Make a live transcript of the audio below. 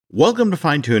Welcome to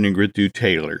Fine Tuning with Drew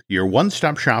Taylor, your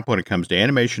one-stop shop when it comes to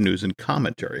animation news and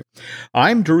commentary.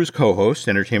 I'm Drew's co-host,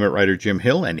 entertainment writer Jim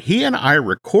Hill, and he and I are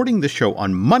recording the show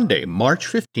on Monday, March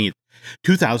 15th,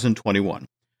 2021.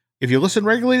 If you listen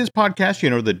regularly to this podcast, you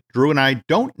know that Drew and I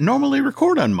don't normally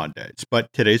record on Mondays,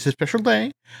 but today's a special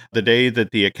day, the day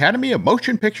that the Academy of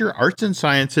Motion Picture Arts and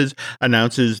Sciences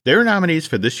announces their nominees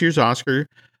for this year's Oscar.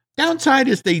 Downside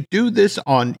is they do this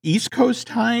on East Coast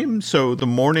time, so the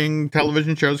morning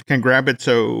television shows can grab it.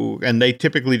 And they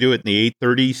typically do it in the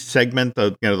 8:30 segment,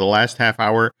 the last half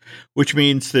hour, which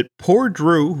means that poor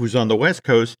Drew, who's on the West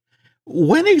Coast,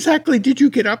 when exactly did you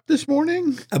get up this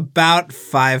morning? About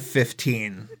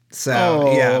 5:15.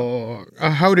 So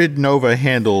how did Nova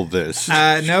handle this?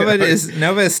 Nova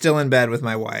is still in bed with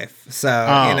my wife. So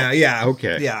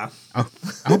okay, yeah,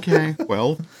 okay,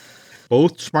 well.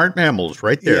 Both smart mammals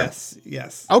right there.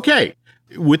 Yes. Okay.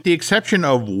 With the exception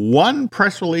of one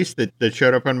press release that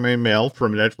showed up on my mail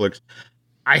from Netflix,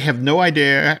 I have no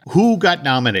idea who got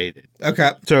nominated.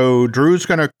 Okay. So Drew's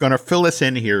gonna fill us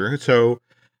in here. So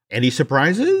any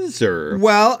surprises or?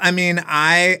 Well, I mean,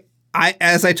 I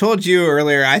as I told you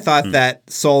earlier, I thought that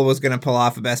Soul was going to pull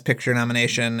off a Best Picture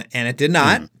nomination, and it did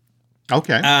not.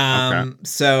 Okay.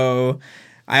 So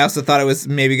I also thought it was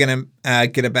maybe going to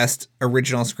get a Best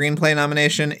Original Screenplay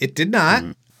nomination. It did not.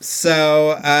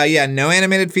 So, no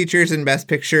animated features in Best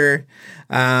Picture.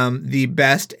 The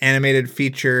Best Animated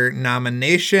Feature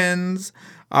nominations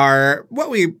are what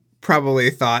we probably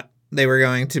thought they were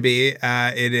going to be.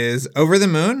 It is Over the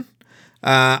Moon,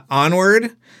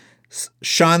 Onward,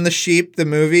 Shaun the Sheep, the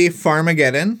movie,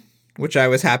 Farmageddon, which I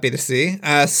was happy to see,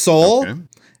 Soul,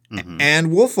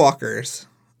 and Wolfwalkers.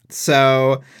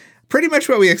 So pretty much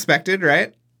what we expected,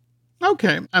 right?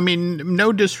 Okay. I mean,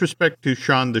 no disrespect to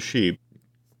Shaun the Sheep.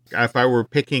 If I were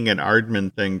picking an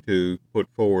Aardman thing to put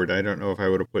forward, I don't know if I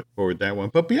would have put forward that one.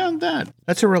 But beyond that,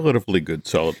 that's a relatively good,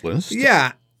 solid list.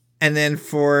 Yeah. And then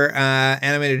for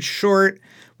animated short,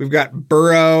 we've got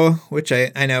Burrow, which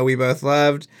I know we both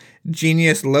loved,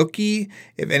 Genius Loki,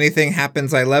 If Anything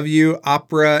Happens, I Love You,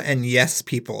 Opera, and Yes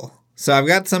People. So I've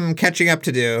got some catching up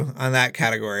to do on that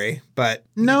category, but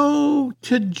no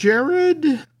to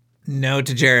Jared. No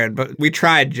to Jared, but we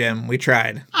tried, Jim. We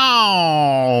tried.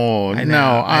 Oh, I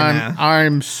know.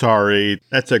 I'm sorry.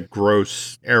 That's a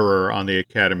gross error on the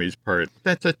Academy's part.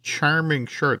 That's a charming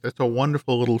short. That's a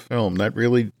wonderful little film. That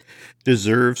really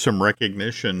deserves some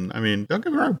recognition. I mean, don't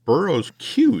get me wrong, Burrow's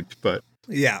cute, but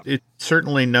yeah, it's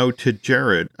certainly no to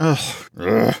Jared.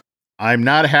 Ugh. I'm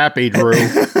not happy, Drew.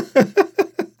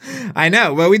 I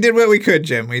know. Well, we did what we could,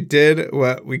 Jim. We did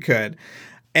what we could.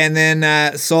 And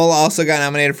then Soul also got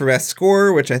nominated for Best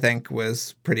Score, which I think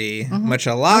was pretty much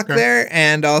a lock there.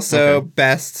 And also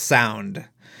Best Sound,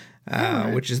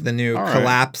 which is the new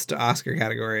collapsed Oscar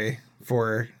category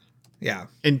for,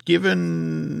 And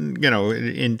given,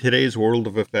 in today's world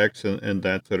of effects and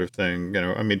that sort of thing,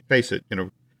 I mean, face it,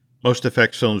 most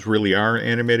effects films really are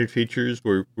animated features.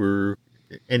 Were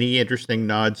any interesting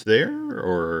nods there,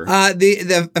 or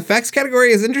the effects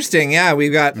category is interesting. Yeah,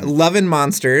 we've got Love and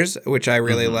Monsters, which I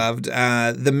really loved.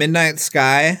 The Midnight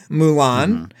Sky,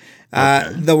 Mulan,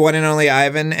 The One and Only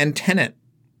Ivan, and Tenet.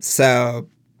 So,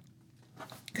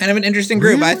 kind of an interesting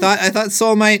group. Really? I thought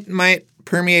Soul might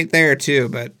permeate there too,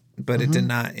 but it did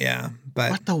not. Yeah,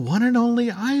 but The One and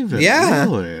Only Ivan. Yeah,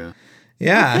 really?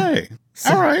 Yeah. Okay.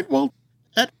 All right. Well,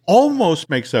 that almost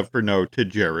makes up for no to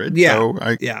Jared. Yeah.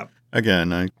 So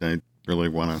Again, I really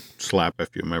want to slap a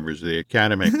few members of the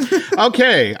Academy.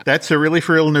 Okay, that's the really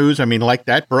real news. I mean,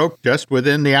 that broke just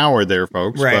within the hour there,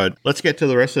 folks. Right. But let's get to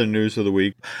the rest of the news of the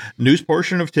week. News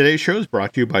portion of today's show is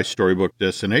brought to you by Storybook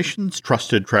Destinations,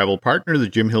 trusted travel partner, the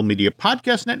Jim Hill Media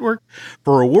Podcast Network.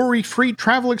 For a worry-free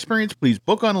travel experience, please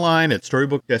book online at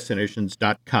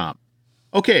storybookdestinations.com.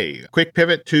 Okay, quick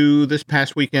pivot to this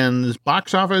past weekend's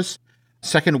box office.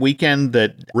 Second weekend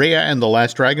that Raya and the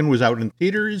Last Dragon was out in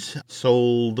theaters,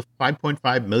 sold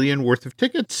 5.5 million worth of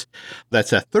tickets.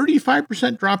 That's a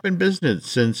 35% drop in business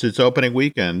since its opening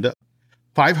weekend.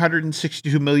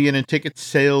 562 million in ticket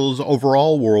sales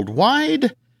overall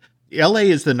worldwide. LA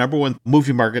is the number one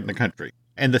movie market in the country.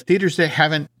 And the theaters that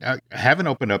haven't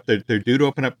opened up, they're due to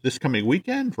open up this coming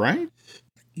weekend, right?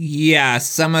 Yeah,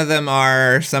 some of them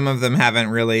are. Some of them haven't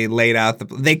really laid out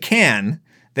They can.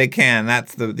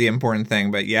 That's the important thing.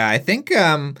 But yeah, I think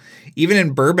even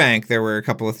in Burbank, there were a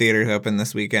couple of theaters open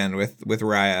this weekend with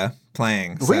Raya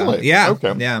playing. So, really? Yeah.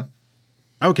 Okay. Yeah.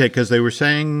 Okay, because they were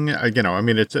saying,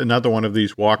 it's another one of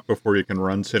these walk before you can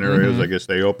run scenarios. I guess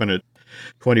they open at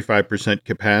 25%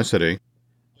 capacity.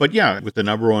 But yeah, with the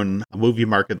number one movie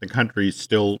market in the country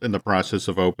still in the process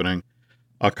of opening,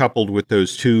 coupled with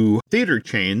those two theater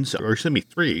chains, or excuse me,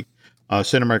 three,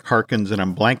 Cinemark, Harkins, and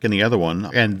I'm blanking the other one,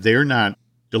 and they're not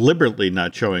deliberately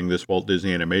not showing this Walt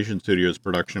Disney Animation Studios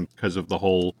production because of the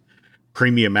whole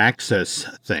premium access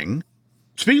thing.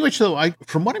 Speaking of which, though,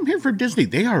 from what I'm hearing from Disney,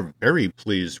 they are very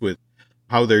pleased with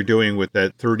how they're doing with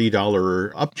that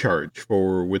 $30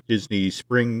 upcharge with Disney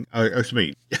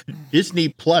Disney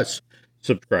Plus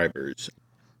subscribers.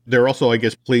 They're also, I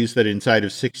guess, pleased that inside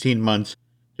of 16 months,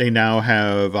 they now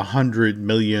have 100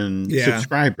 million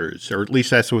subscribers, or at least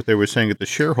that's what they were saying at the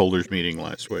shareholders meeting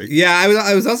last week. Yeah,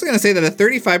 I was also going to say that a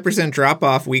 35% drop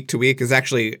off week to week is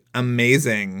actually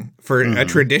amazing for a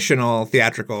traditional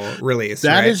theatrical release.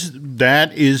 That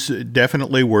is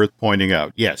definitely worth pointing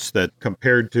out. Yes, that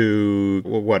compared to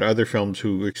what other films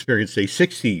who experienced a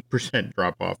 60%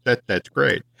 drop off, that's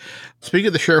great. Speaking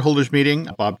of the shareholders meeting,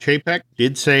 Bob Chapek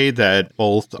did say that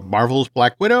both Marvel's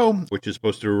Black Widow, which is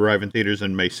supposed to arrive in theaters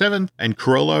on May 7th, and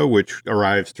Cruella, which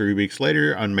arrives 3 weeks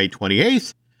later on May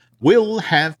 28th, will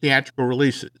have theatrical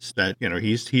releases. That,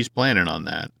 he's planning on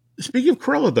that. Speaking of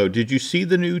Cruella, though, did you see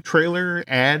the new trailer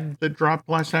ad that dropped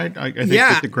last night? I think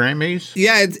at the Grammys?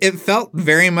 Yeah, it felt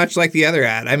very much like the other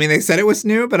ad. I mean, they said it was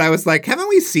new, but I was like, haven't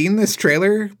we seen this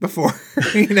trailer before?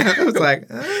 I was like,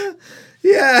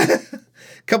 yeah.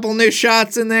 Couple new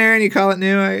shots in there and you call it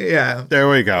new. There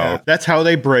we go. Yeah. That's how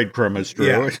they breadcrumb us, Drew.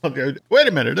 Yeah. Wait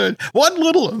a minute.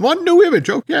 One new image.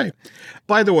 Okay.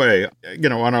 By the way,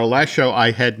 on our last show,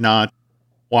 I had not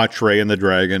watched Raya and the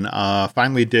Dragon.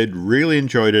 Finally did. Really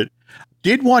enjoyed it.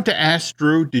 Did want to ask,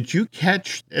 Drew, did you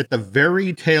catch at the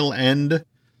very tail end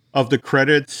of the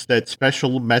credits that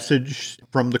special message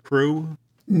from the crew?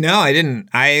 No, I didn't.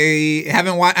 I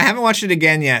haven't watched it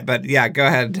again yet, but yeah, go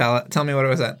ahead. Tell me what it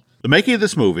was at. The making of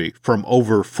this movie from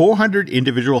over 400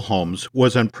 individual homes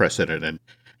was unprecedented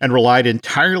and relied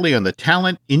entirely on the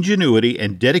talent, ingenuity,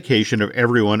 and dedication of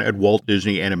everyone at Walt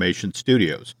Disney Animation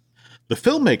Studios. The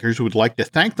filmmakers would like to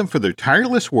thank them for their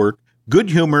tireless work, good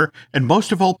humor, and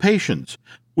most of all, patience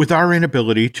with our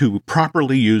inability to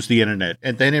properly use the internet.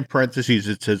 And then in parentheses,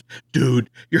 it says, dude,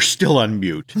 you're still on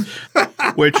mute.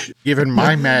 Which, given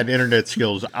my mad internet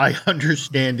skills, I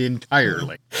understand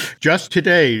entirely. Just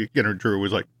today, Drew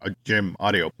was like, Jim,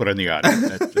 audio, put on the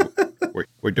audio.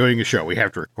 We're doing a show. We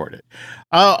have to record it.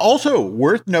 Also,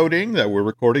 worth noting that we're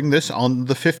recording this on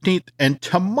the 15th, and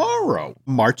tomorrow,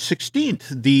 March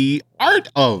 16th, the Art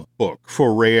of book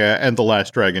for Raya and the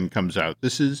Last Dragon comes out.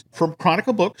 This is from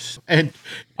Chronicle Books, and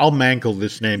I'll mangle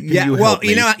this name. Can you help me?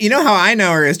 You know how I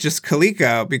know her is just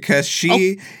Kaliko, because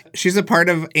she's a part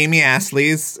of Amy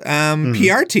Astley's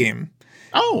PR team.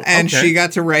 Oh, and she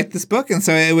got to write this book, and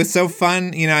so it was so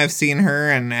fun. I've seen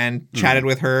her and chatted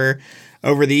with her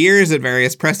over the years at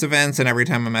various press events, and every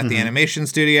time I'm at the animation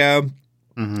studio.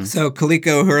 So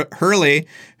Kaliko Hurley,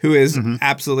 who is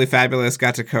absolutely fabulous,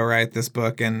 got to co-write this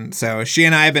book. And so she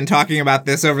and I have been talking about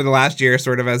this over the last year,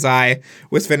 sort of as I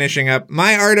was finishing up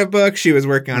my art of book. She was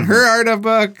working on her art of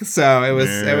book. So it was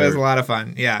a lot of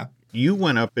fun. Yeah. You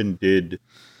went up and did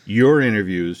your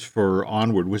interviews for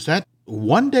Onward. Was that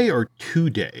 1 day or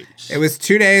 2 days? It was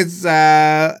 2 days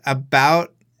it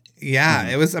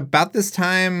was about this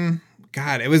time.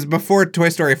 God, it was before Toy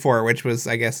Story 4, which was,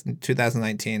 I guess,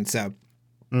 2019. So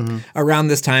around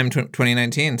this time,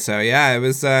 2019. So yeah, it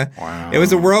was it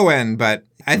was a whirlwind, but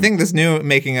I think this new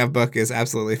making of book is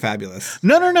absolutely fabulous.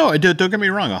 No. Don't get me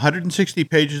wrong. 160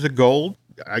 pages of gold.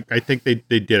 I think they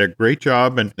did a great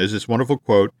job. And there's this wonderful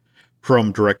quote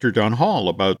from director Don Hall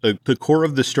about the core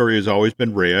of the story has always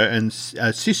been Rhea and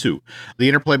Sisu. The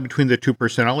interplay between the two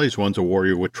personalities, one's a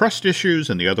warrior with trust issues,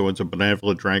 and the other one's a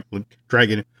benevolent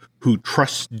dragon who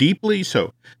trusts deeply.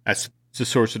 So that's the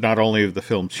source of not only of the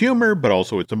film's humor, but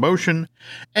also its emotion.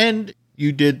 And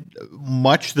you did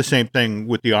much the same thing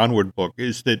with the Onward book,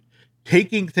 is that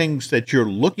taking things that you're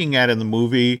looking at in the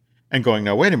movie and going,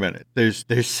 now, wait a minute, there's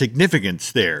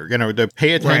significance there. To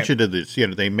pay attention to this.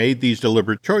 They made these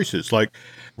deliberate choices. Like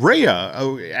Rhea,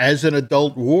 as an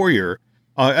adult warrior,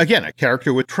 again, a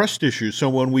character with trust issues. So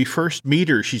when we first meet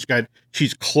her, she's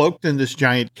cloaked in this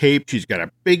giant cape. She's got a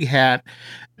big hat.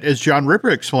 As John Ripper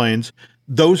explains,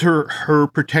 those are her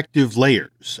protective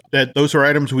layers. That those are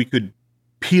items we could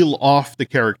peel off the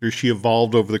character she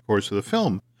evolved over the course of the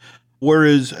film.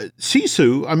 Whereas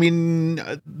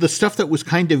Sisu, the stuff that was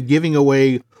kind of giving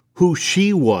away who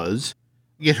she was,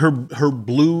 yet her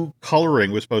blue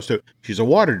coloring was she's a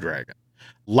water dragon.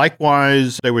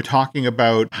 Likewise, they were talking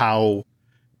about how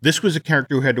this was a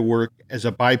character who had to work as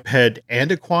a biped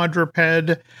and a quadruped.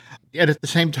 Yet at the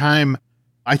same time,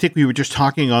 I think we were just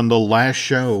talking on the last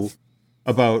show,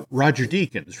 about Roger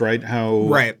Deakins, right? How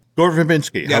Right. Gore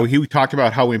Verbinski, how Yep. he talked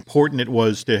about how important it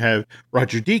was to have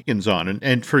Roger Deakins on.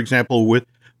 And for example, with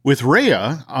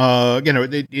Rhea,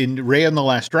 in Rhea and the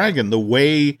Last Dragon, the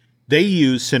way they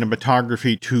use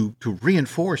cinematography to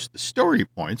reinforce the story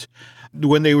points,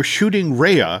 when they were shooting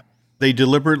Rhea, they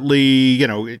deliberately,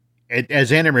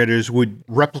 as animators would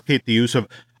replicate the use of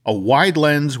a wide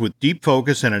lens with deep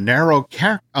focus and a narrow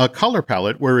color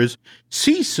palette, whereas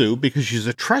Sisu, because she's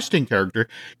a trusting character,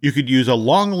 you could use a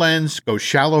long lens, go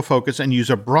shallow focus, and use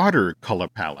a broader color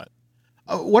palette.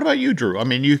 What about you, Drew? I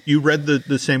mean, you read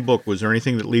the same book. Was there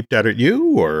anything that leaped out at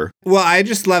you, or? Well, I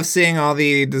just love seeing all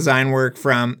the design work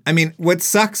what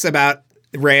sucks about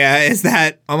Rhea is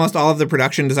that almost all of the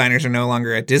production designers are no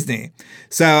longer at Disney.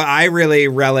 So I really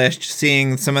relished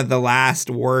seeing some of the last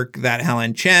work that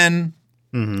Helen Chen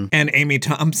and Amy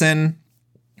Thompson,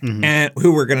 and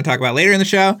who we're going to talk about later in the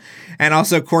show, and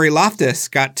also Corey Loftus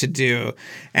got to do.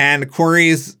 And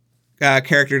Corey's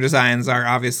character designs are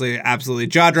obviously absolutely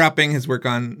jaw-dropping. His work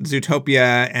on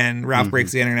Zootopia and Ralph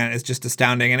Breaks the Internet is just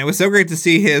astounding. And it was so great to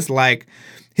see his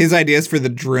ideas for the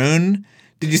Droon.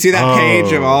 Did you see that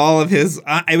page of all of his?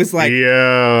 It was like,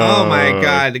 oh my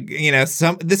God,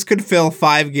 this could fill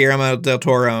 5 Guillermo del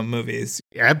Toro movies.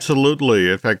 Absolutely.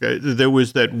 In fact, there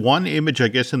was that one image, I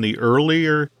guess, in the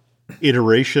earlier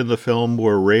iteration of the film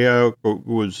where Rhea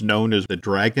was known as the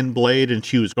Dragon Blade, and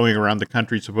she was going around the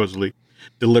country supposedly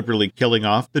deliberately killing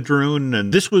off the Droon.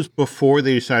 And this was before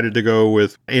they decided to go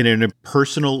with an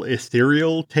impersonal,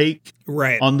 ethereal take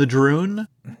on the Droon.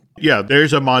 Yeah,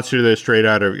 there's a monster that's straight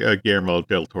out of Guillermo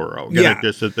del Toro.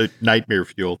 Just the nightmare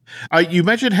fuel. You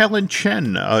mentioned Helen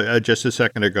Chen just a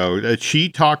second ago. She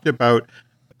talked about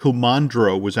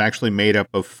Kumandro was actually made up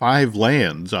of 5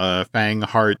 lands, fang,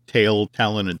 heart, tail,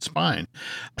 talon, and spine.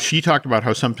 She talked about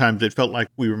how sometimes it felt like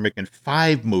we were making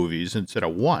 5 movies instead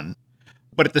of 1.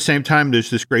 But at the same time, there's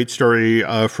this great story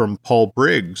from Paul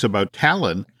Briggs about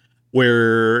Talon,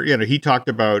 where, he talked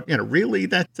about, really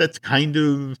that's kind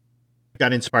of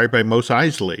got inspired by Mos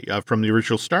Eisley from the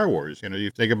original Star Wars.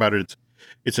 You think about it,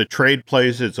 it's a trade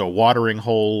place, it's a watering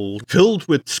hole filled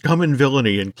with scum and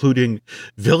villainy, including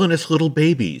villainous little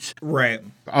babies. Right.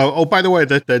 Oh, by the way,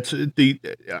 that's the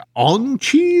Ong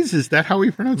cheese. Is that how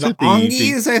we pronounce it?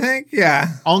 Ongies, I think. Yeah.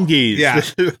 Ongies. Yeah.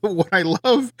 What I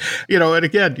love, and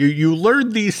again, you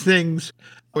learn these things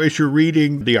as you're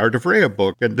reading the Art of Rhea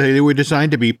book, and they were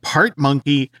designed to be part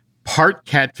monkey, part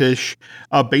catfish,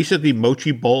 basically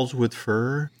mochi balls with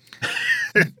fur.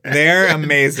 They're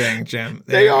amazing, Jim.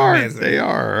 They are. Amazing. They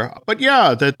are. But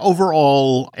yeah, that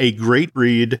overall a great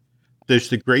read. There's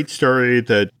the great story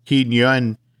that Keen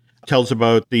Yun tells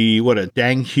about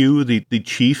Dang Hu, the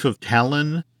chief of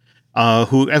Talon,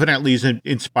 who evidently is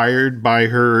inspired by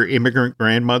her immigrant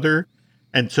grandmother.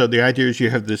 And so the idea is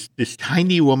you have this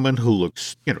tiny woman who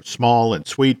looks, small and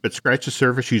sweet, but scratch the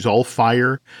surface, she's all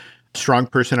fire. Strong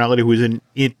personality who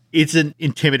isn't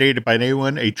intimidated by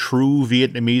anyone, a true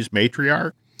Vietnamese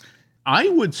matriarch. I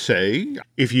would say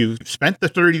if you spent the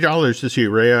 $30 to see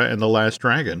Rhea and the Last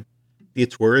Dragon,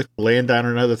 it's worth laying down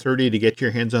another $30 to get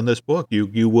your hands on this book.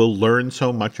 You will learn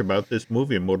so much about this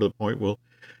movie, and more to the point, will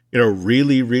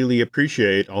really, really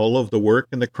appreciate all of the work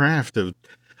and the craft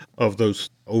of those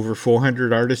over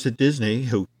 400 artists at Disney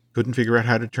who couldn't figure out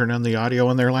how to turn on the audio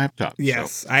on their laptop.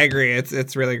 Yes, so I agree.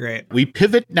 It's really great. We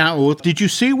pivot now. Did you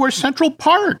see where Central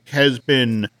Park has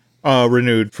been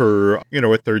renewed for, a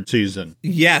 3rd season?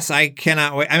 Yes, I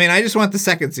cannot wait. I mean, I just want the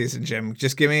 2nd season, Jim.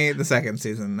 Just give me the 2nd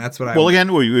season. That's what I want. Well,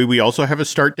 again, we also have a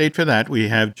start date for that. We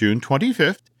have June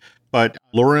 25th. But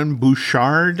Lauren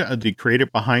Bouchard, the creator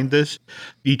behind this,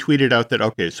 he tweeted out that,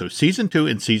 okay, so season 2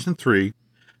 and season 3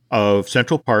 of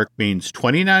Central Park means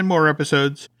 29 more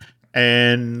episodes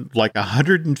and like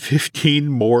 115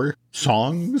 more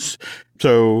songs.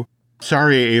 So,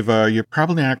 sorry, Ava, you're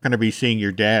probably not going to be seeing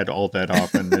your dad all that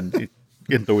often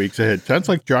in the weeks ahead. Sounds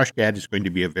like Josh Gad is going to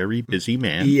be a very busy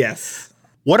man. Yes.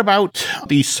 What about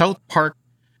the South Park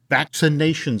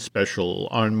vaccination special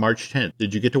on March 10th?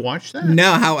 Did you get to watch that?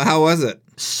 No, how was it?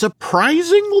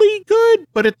 Surprisingly good,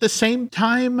 but at the same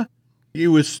time, it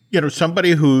was,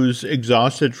 somebody who's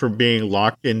exhausted from being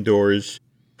locked indoors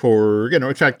for,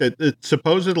 in fact, that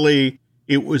supposedly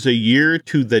it was a year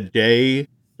to the day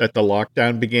that the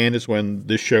lockdown began is when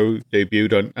this show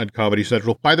debuted on Comedy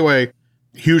Central. By the way,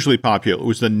 hugely popular. It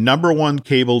was the #1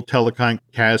 cable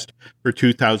telecast for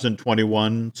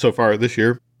 2021 so far this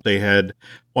year. They had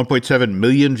 1.7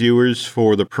 million viewers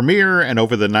for the premiere, and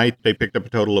over the night, they picked up a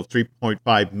total of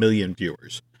 3.5 million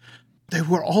viewers. There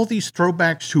were all these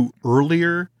throwbacks to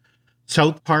earlier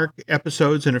South Park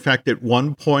episodes, and in fact, at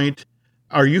one point,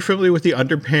 Are you familiar with the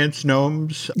Underpants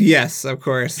Gnomes? Yes, of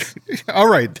course. All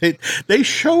right. They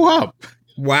show up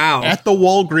Wow. at the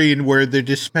Walgreen where they're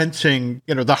dispensing,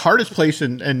 the hardest place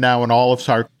and now in all of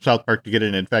South Park to get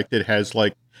in. In fact, it has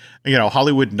like,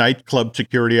 Hollywood nightclub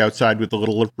security outside with the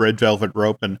little red velvet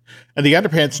rope. And the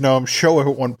Underpants Gnomes show up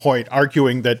at one point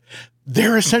arguing that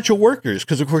they're essential workers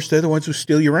because, of course, they're the ones who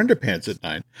steal your underpants at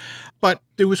night. But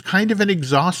there was kind of an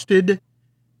exhausted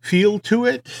feel to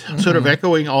it, sort of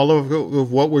echoing all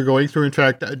of what we're going through. In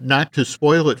fact, not to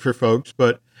spoil it for folks,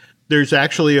 but there's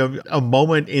actually a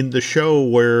moment in the show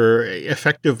where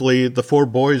effectively the four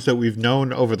boys that we've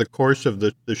known over the course of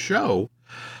the show,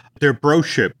 their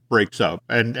broship breaks up,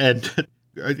 and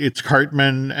it's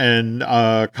Cartman and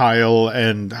Kyle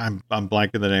and I'm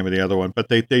blanking the name of the other one, but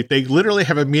they literally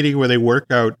have a meeting where they work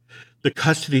out the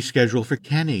custody schedule for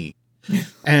Kenny.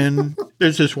 And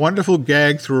there's this wonderful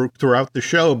gag throughout the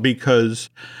show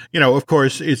because, of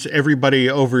course, it's everybody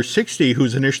over 60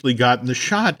 who's initially gotten the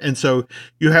shot. And so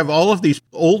you have all of these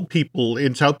old people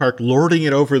in South Park lording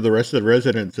it over the rest of the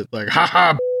residents. It's like,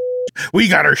 ha, we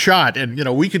got our shot and,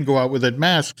 we can go out with it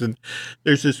masks. And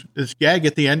there's this gag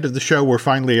at the end of the show where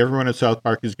finally everyone in South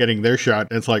Park is getting their shot.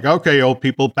 And it's like, okay, old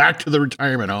people, back to the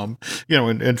retirement home,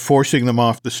 and forcing them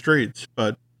off the streets.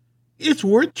 But it's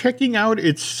worth checking out.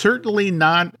 It's certainly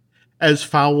not as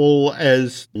foul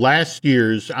as last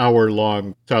year's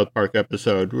hour-long South Park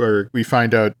episode where we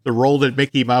find out the role that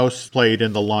Mickey Mouse played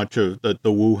in the launch of the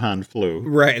Wuhan flu.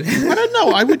 Right. But no,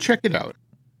 I would check it out.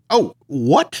 Oh,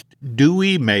 what do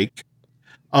we make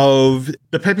of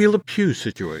the Pepé Le Pew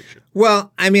situation?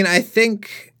 Well, I mean, I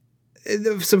think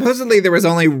supposedly there was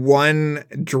only one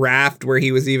draft where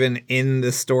he was even in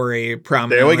the story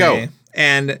prominently. There we go.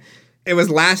 And it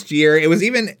was last year. It was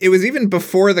even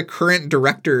before the current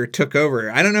director took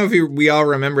over. I don't know if we all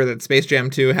remember that Space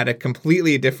Jam 2 had a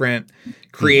completely different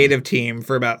creative team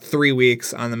for about 3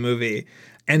 weeks on the movie.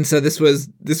 And so this was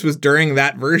during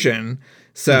that version.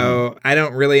 So I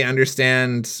don't really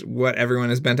understand what everyone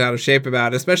is bent out of shape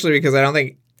about, especially because I don't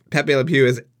think Pepé Le Pew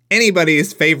is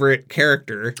anybody's favorite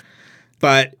character.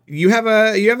 But you have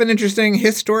an interesting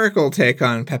historical take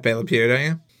on Pepé Le Pew, don't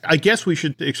you? I guess we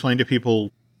should explain to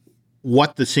people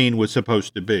what the scene was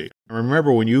supposed to be. I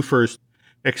remember when you first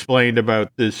explained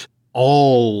about this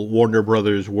all Warner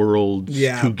Brothers worlds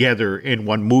together in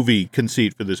one movie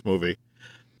conceit for this movie.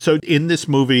 So in this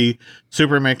movie,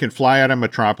 Superman can fly out of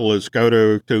Metropolis, go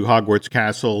to Hogwarts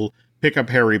Castle, pick up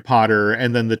Harry Potter,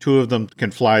 and then the two of them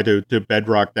can fly to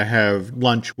Bedrock to have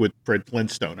lunch with Fred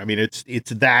Flintstone. I mean, it's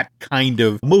that kind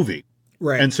of movie.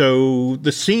 Right. And so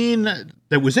the scene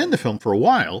that was in the film for a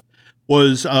while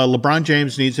was LeBron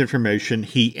James needs information.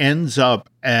 He ends up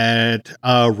at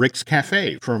Rick's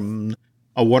Cafe from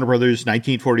a Warner Brothers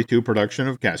 1942 production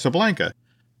of Casablanca.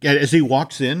 And as he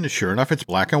walks in, sure enough, it's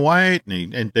black and white,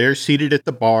 and there seated at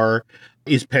the bar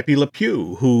is Pepé Le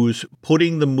Pew, who's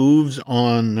putting the moves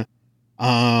on,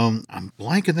 I'm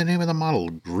blanking the name of the model,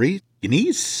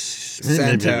 Denise?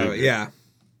 Santo, yeah.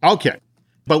 Okay.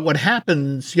 But what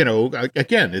happens,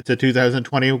 again, it's a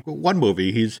 2021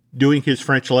 movie. He's doing his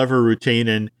French lever routine,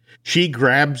 and she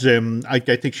grabs him. I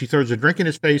think she throws a drink in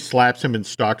his face, slaps him, and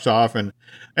stalks off. And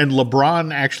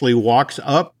LeBron actually walks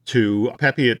up to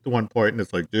Pepe at one point, and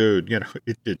it's like, dude,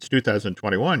 it's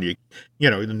 2021.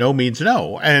 No means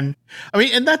no. And I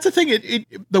mean, and that's the thing.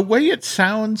 The way it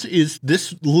sounds is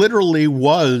this literally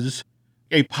was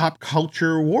a pop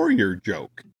culture warrior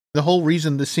joke. The whole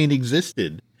reason the scene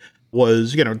existed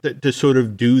was, to sort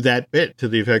of do that bit to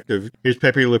the effect of, here's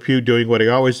Pepé Le Pew doing what he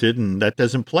always did, and that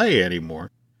doesn't play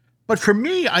anymore. But for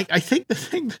me, I think the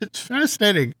thing that's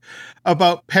fascinating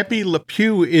about Pepé Le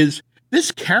Pew is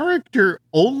this character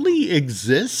only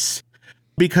exists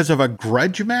because of a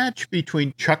grudge match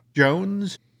between Chuck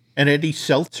Jones and Eddie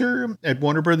Seltzer at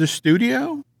Warner Brothers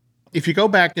Studio. If you go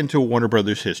back into Warner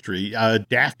Brothers history,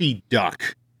 Daffy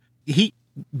Duck, he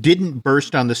didn't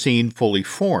burst on the scene fully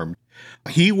formed.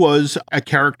 He was a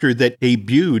character that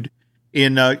debuted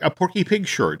in a Porky Pig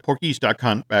short, Porky's Duck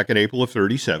Hunt, back in April of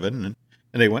 1937.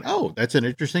 And they went, oh, that's an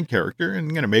interesting character.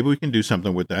 And, maybe we can do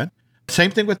something with that.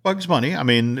 Same thing with Bugs Bunny. I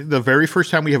mean, the very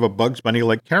first time we have a Bugs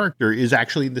Bunny-like character is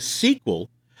actually the sequel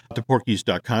to Porky's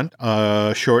Duck Hunt,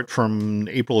 short from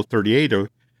April of 1938 of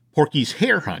Porky's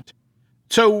Hare Hunt.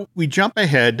 So we jump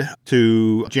ahead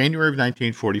to January of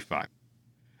 1945.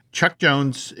 Chuck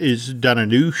Jones has done a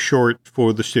new short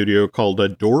for the studio called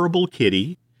Adorable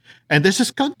Kitty, and there's a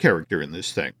skunk character in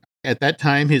this thing. At that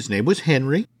time, his name was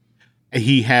Henry.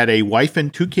 He had a wife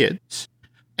and 2 kids,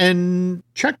 and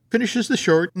Chuck finishes the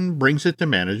short and brings it to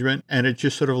management, and it's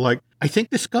just sort of like, I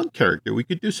think the skunk character, we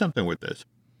could do something with this.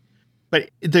 But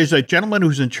there's a gentleman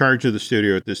who's in charge of the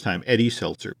studio at this time, Eddie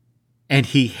Seltzer, and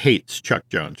he hates Chuck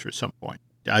Jones for some point.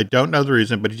 I don't know the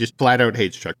reason, but he just flat out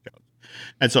hates Chuck Jones.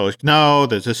 And so it's, no,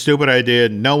 that's a stupid idea.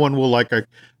 No one will like a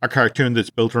cartoon that's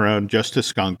built around just a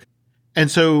skunk.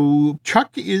 And so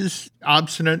Chuck is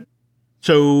obstinate.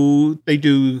 So they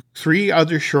do 3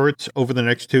 other shorts over the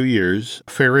next 2 years.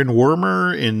 Fair and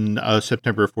Warmer in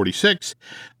September of 46,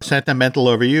 Sentimental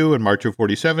Over You in March of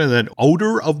 47, and then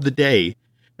Odor of the Day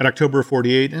in October of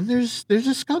 48. And there's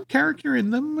a skunk character in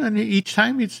them, and each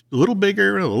time it's a little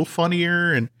bigger and a little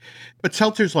funnier. But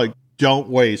Seltzer's like, don't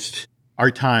waste our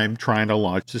time trying to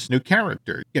launch this new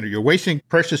character. You're wasting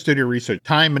precious studio research,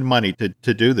 time and money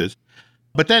to do this.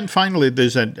 But then finally,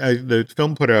 there's the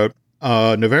film put out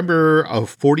November of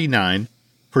 49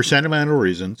 for Sentimental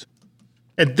Reasons.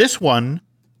 And this one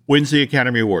wins the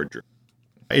Academy Award, Drew.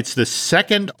 It's the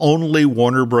second only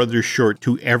Warner Brothers short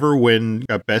to ever win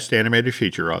a Best Animated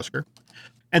Feature Oscar.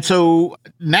 And so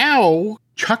now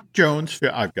Chuck Jones,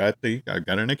 I've got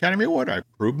an Academy Award. I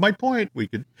proved my point. We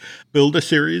could build a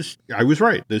series. I was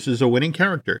right. This is a winning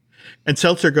character. And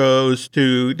Seltzer goes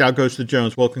to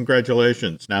Jones. Well,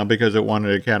 congratulations. Now, because it won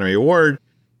an Academy Award,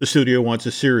 the studio wants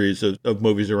a series of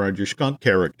movies around your skunk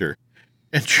character.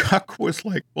 And Chuck was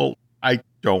like, well, I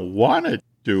don't want to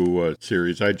do a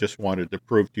series. I just wanted to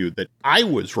prove to you that I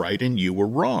was right and you were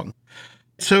wrong.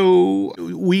 So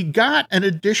we got an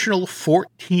additional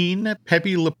 14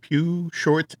 Pepé Le Pew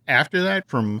shorts after that,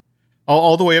 from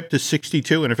all the way up to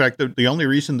 62. And in fact, the only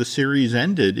reason the series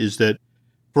ended is that,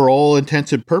 for all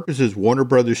intents and purposes, Warner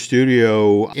Brothers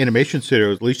Studio, Animation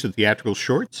Studio, at least the theatrical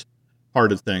shorts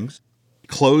part of things,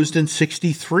 closed in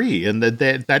 63. And at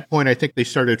that point, I think they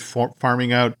started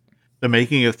farming out the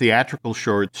making of theatrical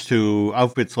shorts to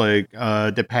outfits like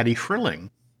the Patty Frilling.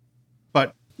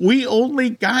 But we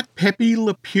only got Pepé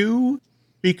Le Pew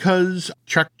because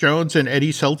Chuck Jones and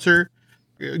Eddie Seltzer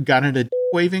got in a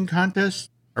waving contest.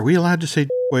 Are we allowed to say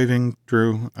waving,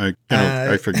 Drew?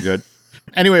 I forget.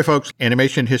 Anyway, folks,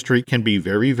 animation history can be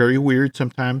very, very weird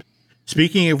sometimes.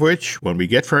 Speaking of which, when we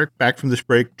get back from this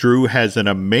break, Drew has an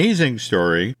amazing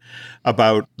story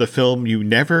about the film you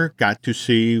never got to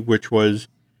see, which was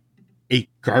a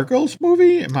Gargoyles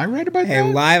movie? Am I right about that? A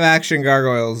live-action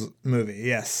Gargoyles movie,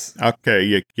 yes.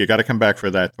 Okay, you got to come back for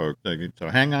that, folks. So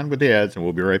hang on with the ads, and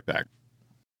we'll be right back.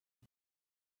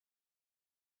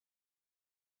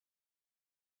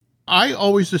 I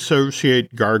always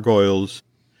associate Gargoyles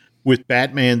with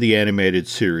Batman the Animated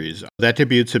Series. That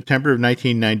debuted September of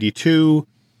 1992,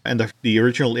 and the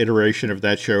original iteration of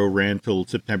that show ran till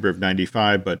September of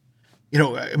 95, but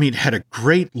it had a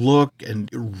great look and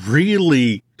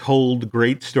really told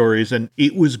great stories. And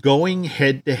it was going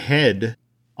head to head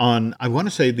on, I want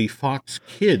to say, the Fox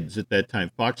Kids at that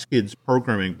time, Fox Kids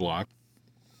programming block,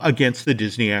 against the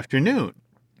Disney Afternoon.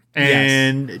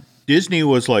 And yes. Disney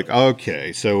was like,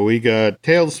 okay, so we got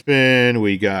Tailspin,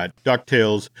 we got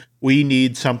DuckTales. We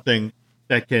need something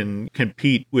that can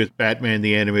compete with Batman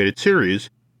the Animated Series,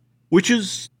 which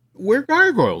is where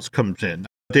Gargoyles comes in.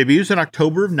 Debuts in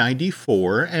October of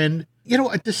 94, and,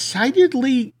 a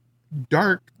decidedly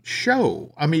dark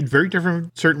show. I mean, very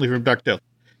different, certainly, from DuckTales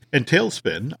and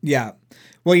Tailspin. Yeah.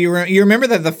 Well, you remember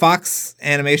that the Fox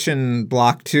animation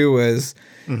block, too,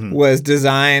 was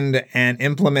designed and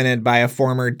implemented by a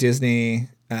former Disney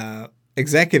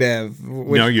executive.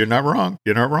 No, you're not wrong.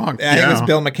 You're not wrong. I think it was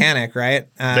Bill Mechanic, right?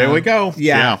 There we go.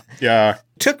 Yeah.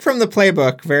 Took from the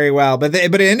playbook very well, but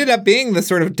it ended up being the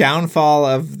sort of downfall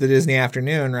of the Disney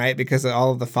Afternoon, right? Because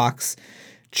all of the Fox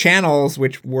channels,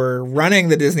 which were running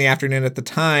the Disney Afternoon at the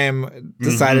time,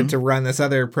 decided to run this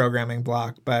other programming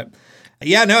block. But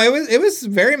yeah, no, it was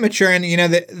very mature, and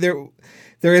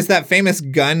there is that famous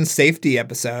gun safety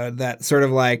episode that sort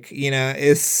of like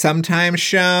is sometimes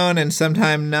shown and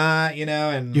sometimes not.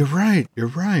 And you're right.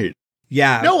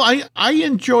 Yeah. No, I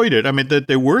enjoyed it. I mean,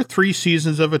 there were 3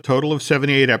 seasons of a total of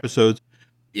 78 episodes.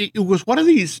 It was one of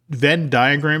these Venn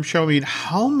diagram shows. I mean,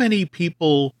 how many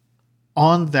people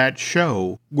on that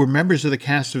show were members of the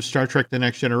cast of Star Trek: The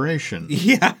Next Generation?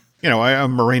 Yeah.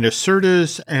 Marina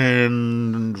Sirtis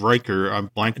and Riker. I'm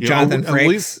blanking. Jonathan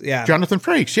Frakes. Yeah. Jonathan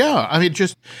Frakes. Yeah. I mean,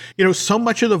 just, so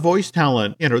much of the voice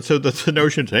talent, so the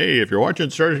notion, hey, if you're watching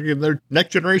Star Trek: The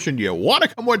Next Generation, you want to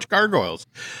come watch Gargoyles.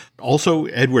 Also,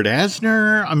 Edward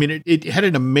Asner. I mean, it had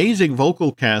an amazing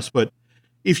vocal cast, but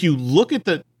if you look at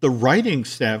the writing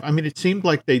staff, I mean, it seemed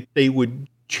like they would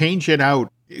change it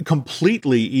out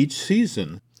completely each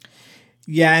season.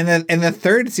 Yeah, and the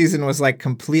third season was like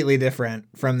completely different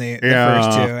from the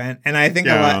first two, and I think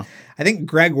I think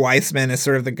Greg Weisman is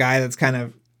sort of the guy that's kind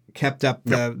of kept up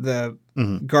the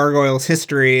Gargoyles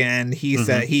history, and he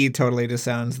said he totally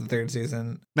disowns the third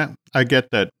season. No, I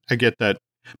get that.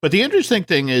 But the interesting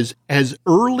thing is, as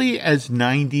early as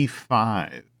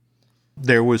 95,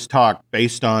 there was talk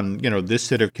based on, this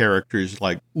set of characters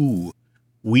like, ooh,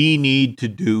 we need to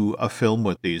do a film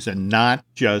with these and not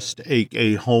just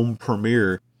a home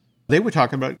premiere. They were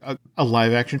talking about a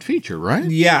live action feature, right?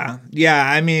 Yeah.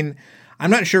 I mean, I'm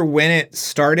not sure when it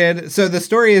started. So the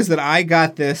story is that I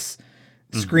got this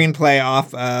screenplay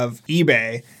off of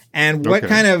eBay. And what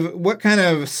kind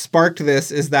of sparked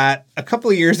this is that a couple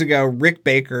of years ago, Rick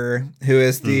Baker, who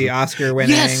is the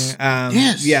Oscar-winning,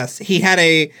 yes,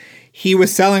 he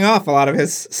was selling off a lot of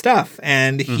his stuff,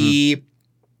 and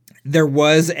there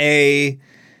was a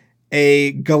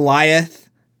Goliath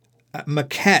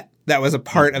maquette that was a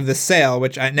part of the sale,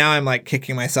 which I'm like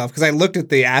kicking myself because I looked at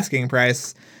the asking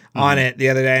price on it the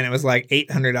other day, and it was like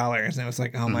 $800, and it was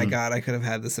like, oh my God, I could have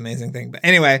had this amazing thing. But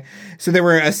anyway, so there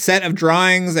were a set of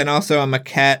drawings and also a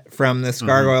maquette from this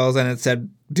Gargoyles, and it said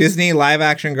Disney Live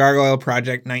Action Gargoyle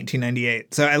Project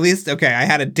 1998. So at least, okay, I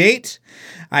had a date,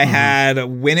 I had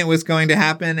when it was going to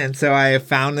happen, and so I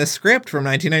found this script from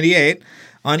 1998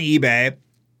 on eBay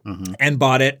and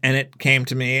bought it, and it came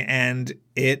to me, and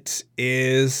it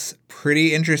is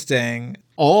pretty interesting.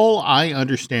 All I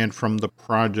understand from the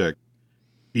project,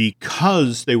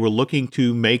 because they were looking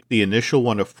to make the initial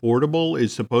one affordable,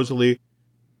 is supposedly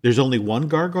there's only one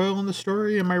gargoyle in the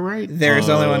story. Am I right? There's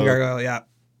only one gargoyle.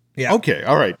 Yeah. Okay.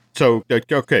 All right. So,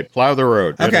 plow the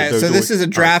road. Okay. So this is a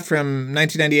draft from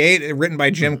 1998 written by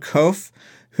Jim Kof,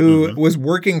 who was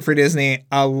working for Disney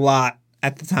a lot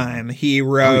at the time. He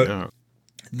wrote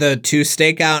the two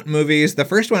Stakeout movies. The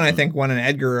first one, I think, won an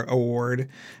Edgar Award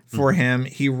for him.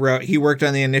 He worked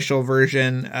on the initial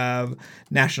version of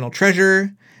National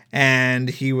Treasure, and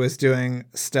he was doing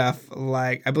stuff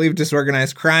like, I believe,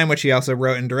 Disorganized Crime, which he also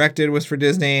wrote and directed, was for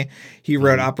Disney. He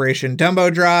wrote Operation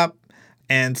Dumbo Drop.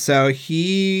 And so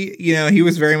he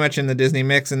was very much in the Disney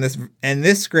mix, and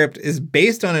this script is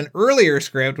based on an earlier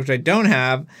script, which I don't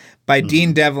have, by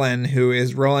Dean Devlin, who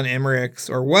is Roland Emmerich's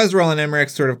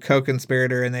sort of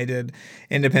co-conspirator, and they did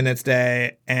Independence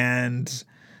Day and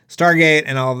Stargate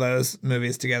and all of those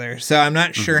movies together. So I'm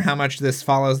not sure how much this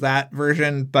follows that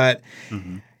version, but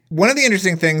one of the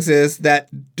interesting things is that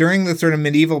during the sort of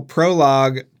medieval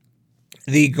prologue,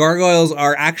 the gargoyles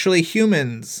are actually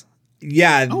humans.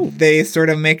 Yeah, they sort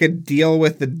of make a deal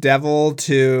with the devil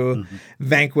to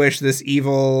vanquish this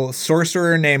evil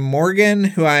sorcerer named Morgan,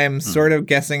 who I am sort of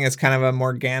guessing is kind of a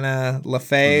Morgana Le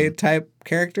Fay type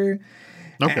character.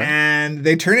 Okay. And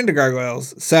they turn into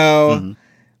gargoyles. So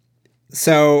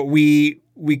we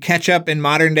catch up in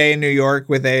modern day New York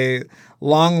with a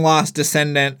long lost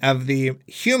descendant of the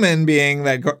human being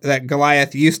that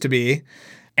Goliath used to be.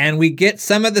 And we get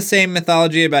some of the same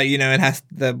mythology about,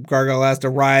 the gargoyle has to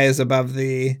rise above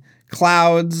the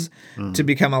clouds to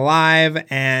become alive.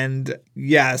 And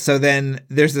so then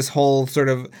there's this whole sort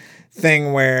of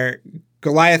thing where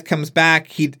Goliath comes back.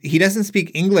 He doesn't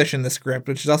speak English in the script,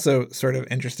 which is also sort of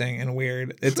interesting and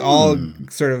weird. It's all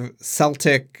sort of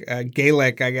Celtic,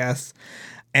 Gaelic, I guess.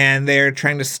 And they're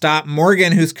trying to stop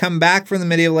Morgan, who's come back from the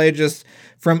medieval ages,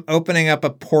 from opening up a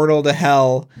portal to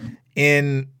hell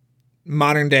in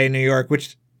modern day New York,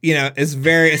 which,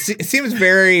 it seems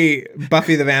very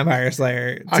Buffy the Vampire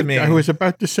Slayer to me. I was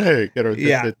about to say,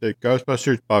 the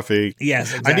Ghostbusters Buffy. Yes,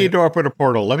 exactly. I need to open a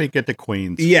portal. Let me get to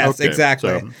Queens. Yes, okay,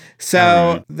 exactly.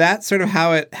 So that's sort of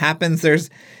how it happens. There's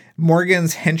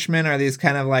Morgan's henchmen are these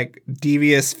kind of like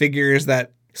devious figures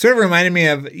that sort of reminded me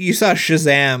of, you saw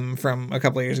Shazam from a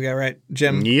couple of years ago, right,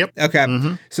 Jim? Yep.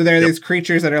 Okay. So there are these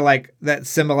creatures that are like, that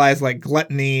symbolize like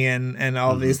gluttony and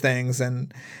all these things.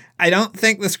 And I don't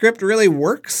think the script really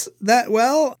works that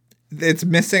well. It's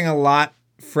missing a lot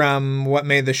from what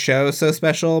made the show so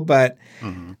special, but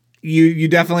you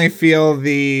definitely feel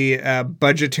the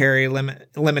budgetary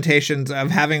limitations of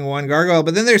having one gargoyle.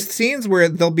 But then there's scenes where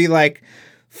they'll be like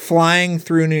flying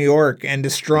through New York and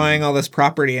destroying all this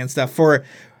property and stuff for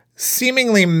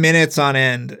seemingly minutes on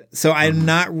end. So I'm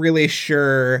not really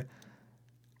sure,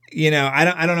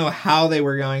 I don't know how they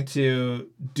were going to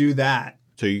do that.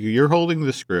 So you're holding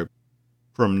the script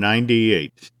from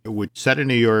 98, which set in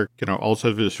New York, all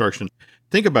sorts of destruction.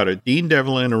 Think about it. Dean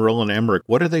Devlin and Roland Emmerich,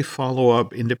 what do they follow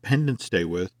up Independence Day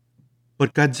with?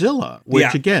 But Godzilla,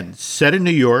 which again, set in New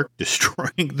York,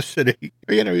 destroying the city.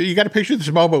 You got to picture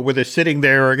this moment where they're sitting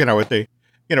there, at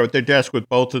their desk with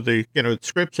both of the,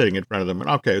 script sitting in front of them. And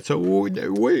okay, so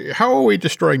how are we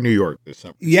destroying New York this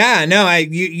summer? Yeah, no,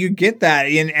 you get that.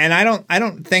 And I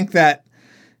don't think that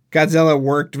Godzilla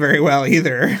worked very well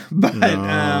either. But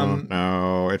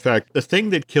no. In fact, the thing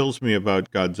that kills me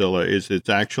about Godzilla is it's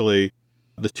actually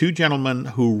the two gentlemen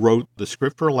who wrote the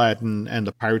script for Aladdin and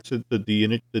the Pirates of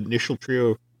the initial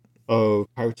trio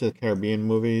of Pirates of the Caribbean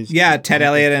movies. Yeah, Ted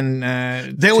Elliott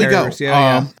and there we go.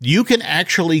 Yeah. You can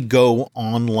actually go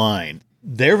online.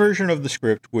 Their version of the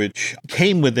script, which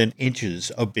came within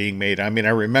inches of being made. I mean, I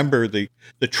remember the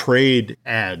trade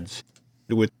ads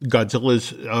with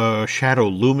Godzilla's shadow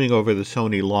looming over the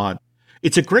Sony lot.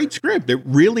 It's a great script. It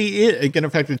really is. Again, in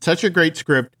fact, it's such a great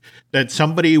script that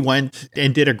somebody went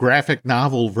and did a graphic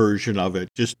novel version of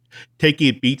it, just taking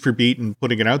it beat for beat and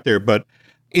putting it out there. But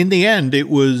in the end, it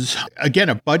was, again,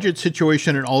 a budget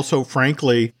situation. And also,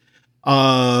 frankly,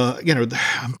 I'm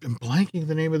blanking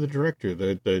the name of the director.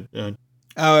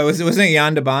 Wasn't it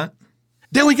Jan de Bont?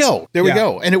 There we go. We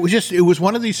go. And it was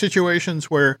one of these situations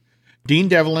where Dean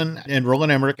Devlin and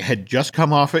Roland Emmerich had just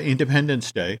come off of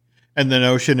Independence Day. And the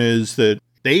notion is that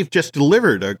they've just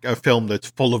delivered a film that's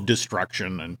full of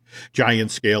destruction and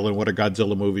giant scale and what a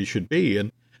Godzilla movie should be.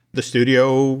 And the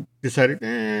studio decided,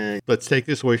 let's take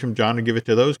this away from John and give it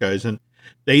to those guys. And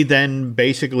they then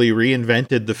basically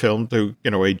reinvented the film to,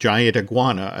 a giant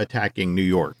iguana attacking New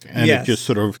York. And It just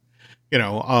sort of,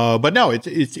 but no,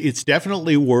 it's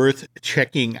definitely worth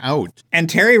checking out. And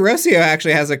Terry Rossio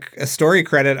actually has a story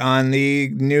credit on the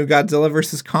new Godzilla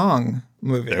versus Kong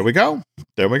movie. There we go.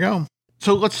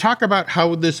 So let's talk about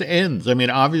how this ends. I mean,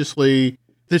 obviously,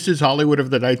 this is Hollywood of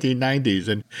the 1990s,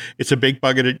 and it's a big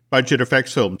budget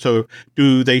effects film. So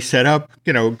do they set up,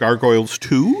 Gargoyles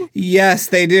 2? Yes,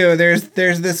 they do. There's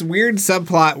this weird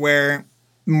subplot where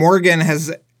Morgan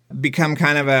has become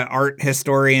kind of an art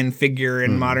historian figure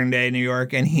in modern day New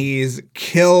York, and he's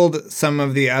killed some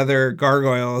of the other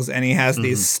gargoyles, and he has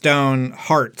these stone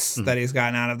hearts that he's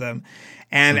gotten out of them.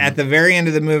 And at the very end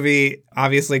of the movie,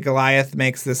 obviously Goliath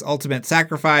makes this ultimate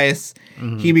sacrifice.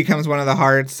 He becomes one of the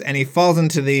hearts, and he falls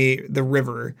into the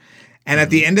river. And at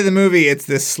the end of the movie, it's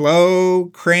this slow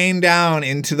crane down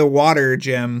into the water,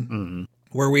 Jim,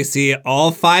 where we see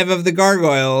all 5 of the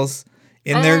gargoyles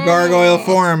in their gargoyle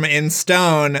form in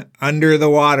stone under the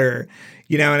water.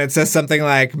 And it says something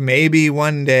like, maybe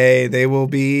one day they will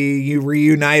be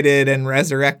reunited and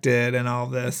resurrected and all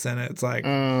this. And it's like,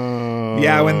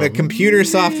 when the computer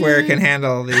software can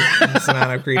handle this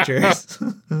amount of creatures.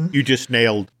 You just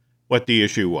nailed what the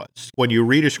issue was. When you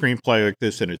read a screenplay like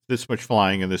this and it's this much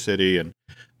flying in the city, and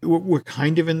we're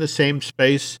kind of in the same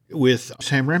space with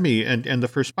Sam Raimi and the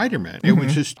first Spider-Man. It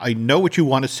was just, I know what you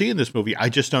want to see in this movie. I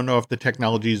just don't know if the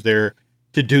technology is there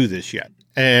to do this yet.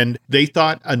 And they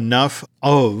thought enough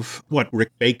of what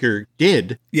Rick Baker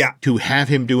did to have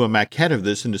him do a maquette of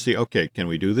this and to see, okay, can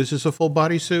we do this as a full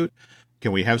body suit?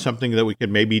 Can we have something that we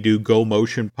can maybe do go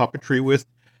motion puppetry with?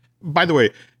 By the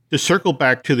way, to circle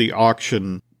back to the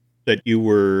auction that you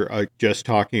were just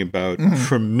talking about,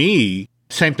 for me,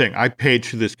 same thing. I paid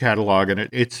through this catalog, and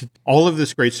it's all of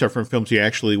this great stuff from films he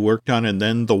actually worked on, and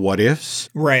then the what ifs.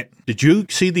 Right. Did you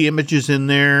see the images in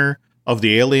there of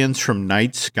the aliens from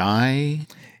Night Sky?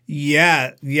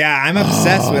 Yeah, I'm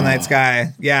obsessed with Night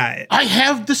Sky. Yeah. I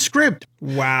have the script.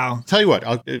 Wow. Tell you what,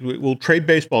 we'll trade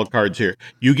baseball cards here.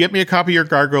 You get me a copy of your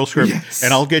Gargoyle script,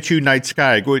 and I'll get you Night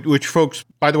Sky, which, folks,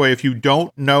 by the way, if you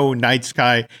don't know Night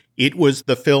Sky, it was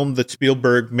the film that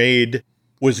Spielberg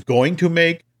was going to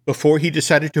make before he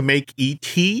decided to make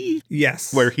E.T.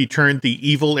 Yes. Where he turned the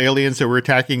evil aliens that were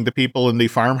attacking the people in the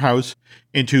farmhouse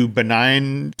into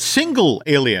benign single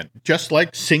alien, just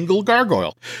like single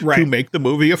gargoyle, to make the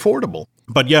movie affordable.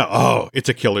 But it's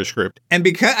a killer script. And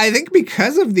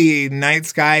because of the Night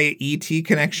Sky E.T.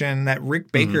 connection, that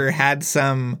Rick Baker had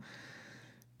some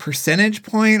percentage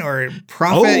point or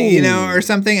profit, or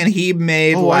something, and he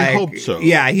made I hope so.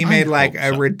 Yeah, he made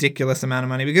a ridiculous amount of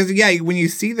money because when you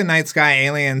see the Night Sky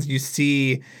aliens, you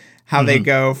see how they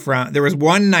go from, there was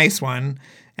one nice one,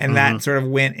 and that sort of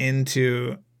went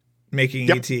into making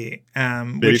E.T.,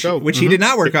 which he did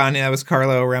not work on. That was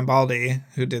Carlo Rambaldi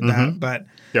who did that. But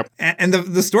and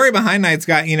the story behind Night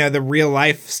Sky, the real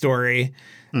life story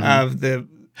of the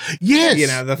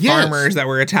the farmers that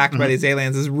were attacked by these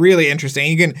aliens is really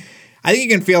interesting. I think you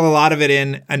can feel a lot of it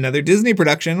in another Disney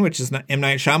production, which is M.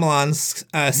 Night Shyamalan's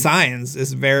Signs,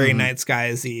 is very Night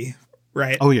Sky-y,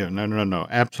 right? Oh yeah, no,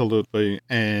 absolutely.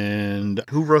 And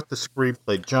who wrote the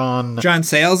screenplay? John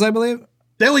Sayles, I believe.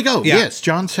 There we go. Yeah. Yes,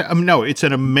 John. No, it's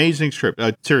an amazing script.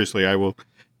 Seriously, I will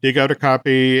dig out a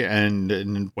copy,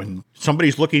 and when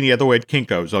somebody's looking the other way at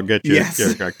Kinko's, I'll get you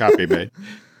a copy made.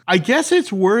 I guess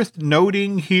it's worth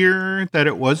noting here that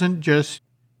it wasn't just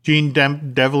Gene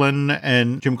Devlin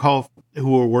and Jim Call who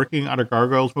were working on a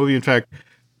Gargoyles movie. In fact,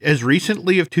 as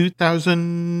recently of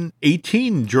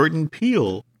 2018, Jordan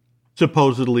Peele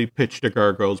supposedly pitched a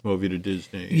Gargoyles movie to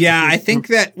Disney. Yeah, I think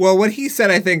that, well, what he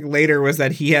said, I think later was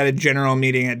that he had a general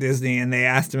meeting at Disney and they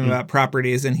asked him about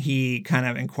properties and he kind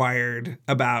of inquired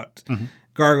about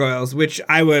Gargoyles, which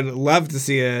I would love to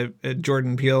see a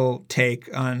Jordan Peele take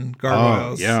on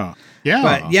Gargoyles. Oh, yeah. Yeah.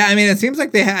 But yeah, I mean, it seems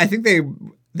like I think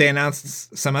they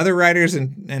announced some other writers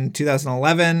in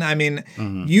 2011. I mean,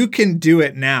 you can do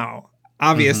it now,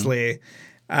 obviously.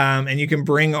 And you can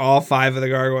bring all 5 of the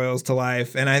Gargoyles to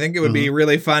life. And I think it would be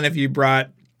really fun if you brought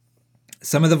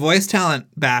some of the voice talent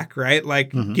back, right?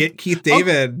 Like get Keith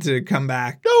David to come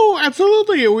back. No,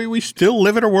 absolutely. We still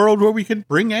live in a world where we can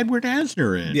bring Edward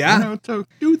Asner in. Yeah. You know, so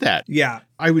do that. Yeah.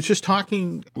 I was just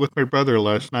talking with my brother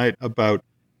last night about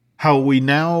how we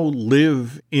now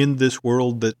live in this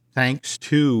world that, thanks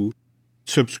to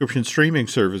subscription streaming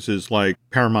services like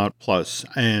Paramount Plus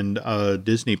and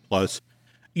Disney Plus,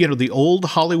 you know, the old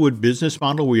Hollywood business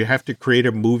model where you have to create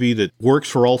a movie that works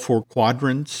for all 4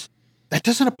 quadrants, that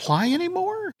doesn't apply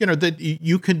anymore. You know, that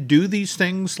you can do these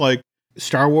things like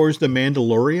Star Wars The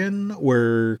Mandalorian,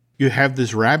 where you have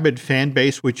this rabid fan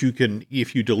base, which you can,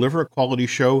 if you deliver a quality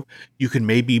show, you can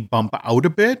maybe bump out a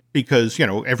bit because, you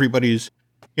know, everybody's,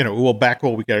 you know, well, back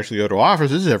when we could actually go to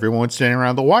offices, everyone's standing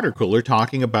around the water cooler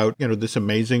talking about, you know, this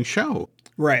amazing show.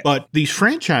 Right. But these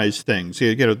franchise things,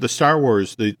 you know, the Star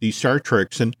Wars, the Star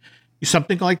Treks, and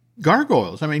something like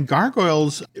Gargoyles. I mean,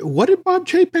 Gargoyles, what did Bob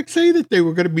Chapek say that they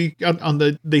were going to be on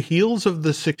the heels of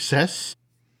the success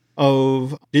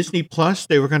of Disney Plus?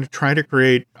 They were going to try to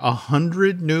create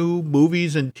 100 new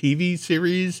movies and TV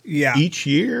series each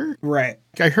year? Right.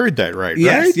 I heard that right?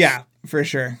 Yes, yeah, for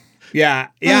sure. Yeah.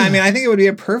 Yeah, I mean, I think it would be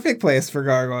a perfect place for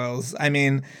Gargoyles. I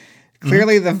mean,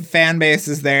 clearly the fan base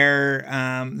is there.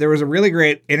 There was a really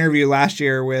great interview last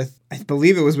year with, I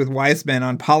believe it was with Weissman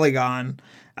on Polygon,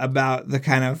 about the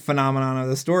kind of phenomenon of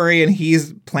the story. And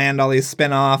he's planned all these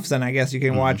spinoffs, and I guess you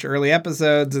can watch early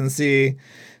episodes and see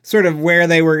sort of where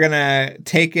they were going to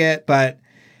take it. But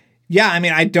yeah, I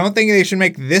mean, I don't think they should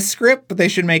make this script, but they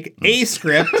should make a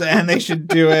script and they should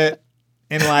do it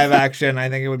in live action. I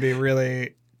think it would be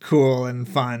really cool and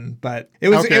fun. But it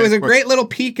was a great little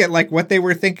peek at like what they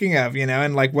were thinking of, you know,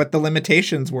 and like what the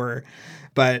limitations were.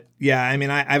 But yeah, I mean,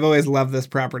 I've always loved this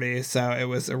property, so it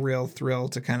was a real thrill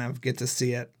to kind of get to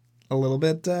see it a little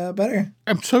bit better.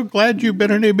 I'm so glad you've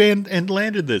been able and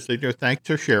landed this. Thanks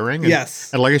for sharing. And,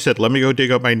 yes. And like I said, let me go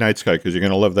dig up my Night Sky because you're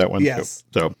going to love that one too.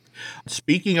 So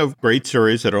speaking of great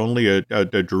stories that only a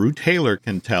Drew Taylor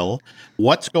can tell,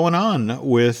 what's going on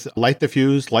with Light the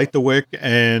Fuse, Light the Wick,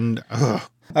 and...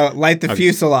 Light the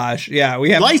Fuselage. Yeah,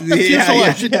 we have Light the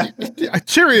Fuselage. Yeah.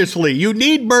 Seriously, you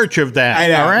need merch of that. I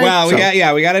know. All right?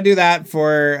 Well, we got to do that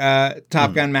for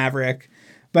Top Gun Maverick.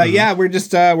 But yeah, we're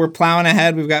just we're plowing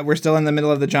ahead. We're still in the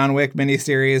middle of the John Wick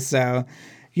miniseries, so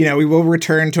you know we will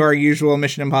return to our usual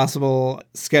Mission Impossible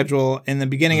schedule in the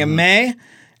beginning of May.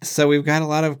 So we've got a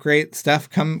lot of great stuff.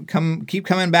 Keep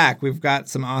coming back. We've got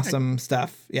some awesome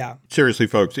stuff. Yeah. Seriously,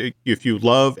 folks, if you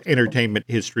love entertainment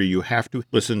history, you have to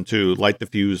listen to Light the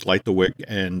Fuse, Light the Wick,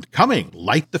 and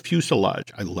Light the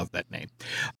Fuselage. I love that name.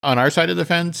 On our side of the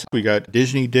fence, we got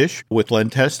Disney Dish with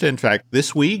Len Testa. In fact,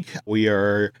 this week we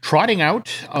are trotting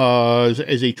out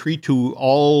as a treat to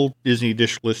all Disney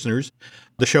Dish listeners.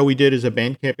 The show we did is a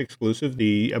Bandcamp exclusive,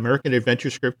 the American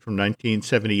Adventure script from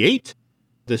 1978.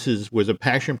 This was a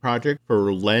passion project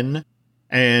for Len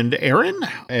and Aaron,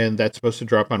 and that's supposed to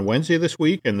drop on Wednesday this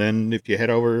week. And then if you head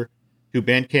over to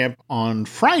Bandcamp on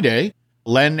Friday,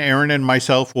 Len, Aaron, and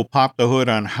myself will pop the hood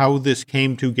on how this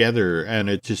came together. And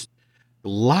it's just a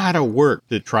lot of work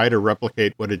to try to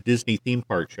replicate what a Disney theme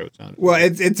park show sounds like. Well,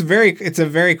 it's a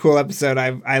very cool episode.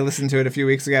 I listened to it a few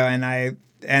weeks ago,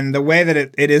 and the way that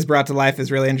it is brought to life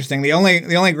is really interesting. The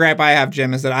only gripe I have,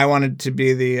 Jim, is that I wanted to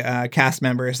be the cast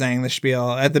member saying the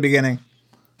spiel at the beginning.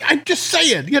 I'm just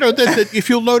saying, you know, that if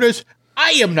you'll notice,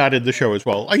 I am not in the show as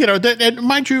well. You know, and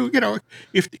mind you, you know,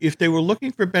 if they were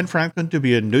looking for Ben Franklin to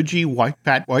be a nudgy,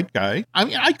 fat white guy, I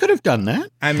mean, I could have done that.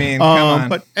 I mean, come on.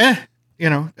 But, you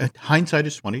know, hindsight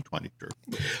is 20/20. True.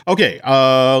 Okay,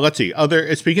 let's see.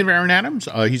 Speaking of Aaron Adams,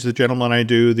 he's the gentleman I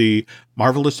do the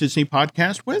Marvelous Disney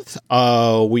podcast with.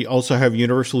 We also have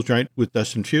Universal Joint with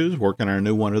Dustin Fuse, working on a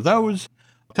new one of those.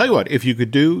 I'll tell you what, if you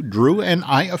could do Drew and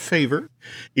I a favor,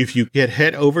 if you could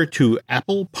head over to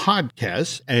Apple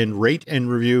Podcasts and rate and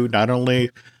review not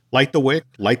only Light the Wick,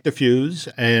 Light the Fuse,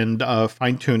 and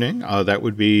Fine Tuning, that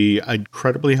would be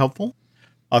incredibly helpful.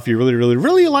 If you really, really,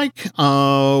 really like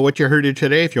what you heard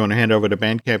today, if you want to hand over to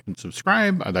Bandcamp and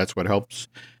subscribe, that's what helps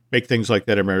make things like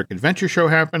that American Adventure show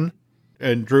happen.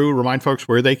 And Drew, remind folks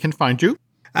where they can find you.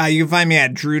 You can find me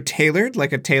at Drew Tailored,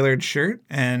 like a tailored shirt.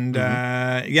 And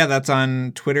yeah, that's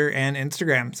on Twitter and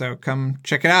Instagram. So come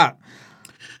check it out.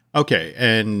 Okay,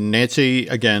 and Nancy,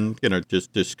 again,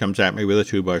 just comes at me with a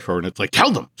 2x4, and it's like, tell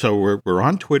them. So we're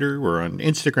on Twitter, we're on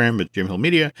Instagram at Jim Hill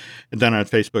Media, and then on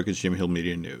Facebook it's Jim Hill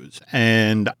Media News.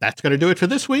 And that's going to do it for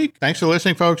this week. Thanks for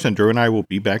listening, folks, and Drew and I will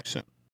be back soon.